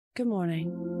Good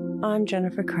morning. I'm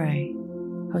Jennifer Cray,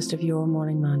 host of Your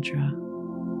Morning Mantra.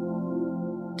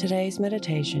 Today's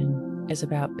meditation is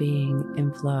about being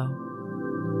in flow.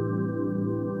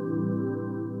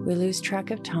 We lose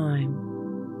track of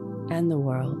time and the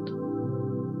world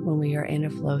when we are in a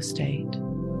flow state.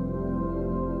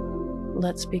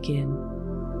 Let's begin.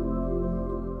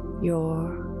 Your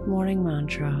morning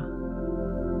mantra.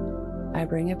 I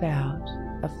bring about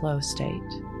a flow state.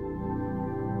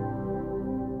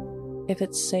 If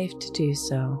it's safe to do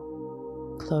so,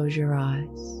 close your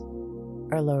eyes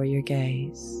or lower your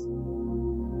gaze.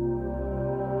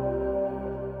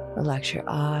 Relax your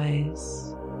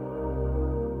eyes,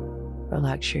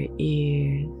 relax your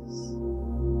ears,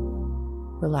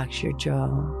 relax your jaw.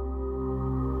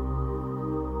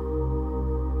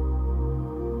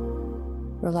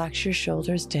 Relax your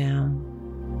shoulders down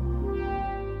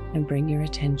and bring your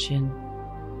attention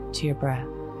to your breath.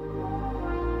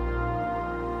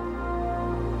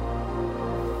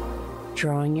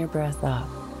 Drawing your breath up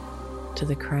to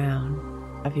the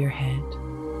crown of your head.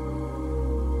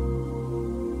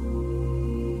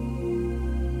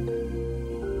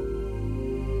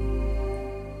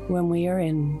 When we are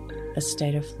in a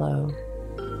state of flow,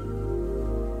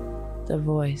 the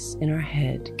voice in our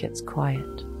head gets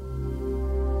quiet.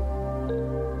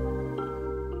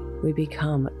 We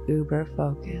become uber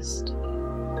focused,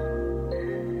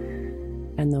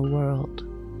 and the world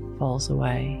falls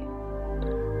away.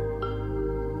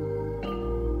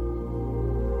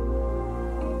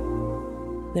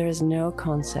 There is no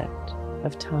concept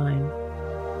of time.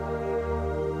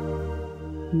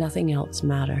 Nothing else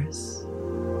matters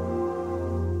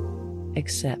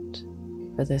except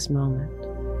for this moment.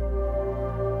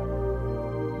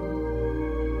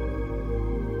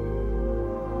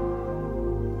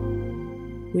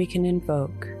 We can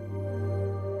invoke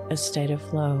a state of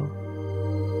flow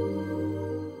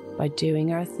by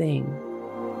doing our thing,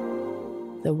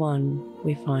 the one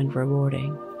we find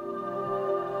rewarding,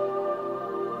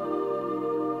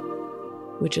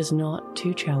 which is not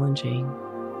too challenging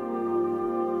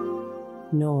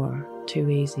nor too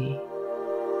easy,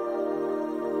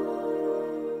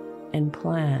 and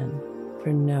plan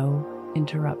for no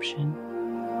interruption.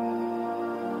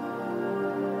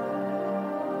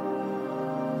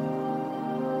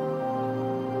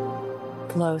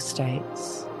 Flow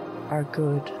states are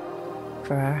good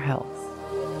for our health,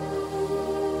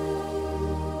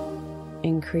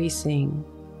 increasing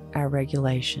our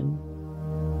regulation,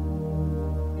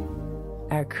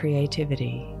 our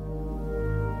creativity,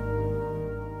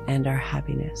 and our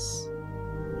happiness.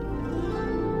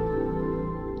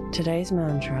 Today's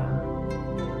mantra,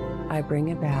 I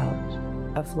bring about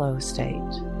a flow state.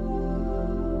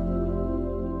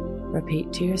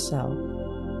 Repeat to yourself,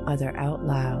 either out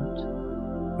loud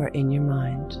or in your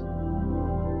mind,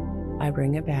 I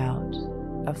bring about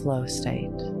a flow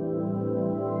state.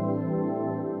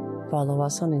 Follow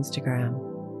us on Instagram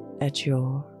at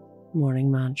Your Morning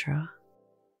Mantra.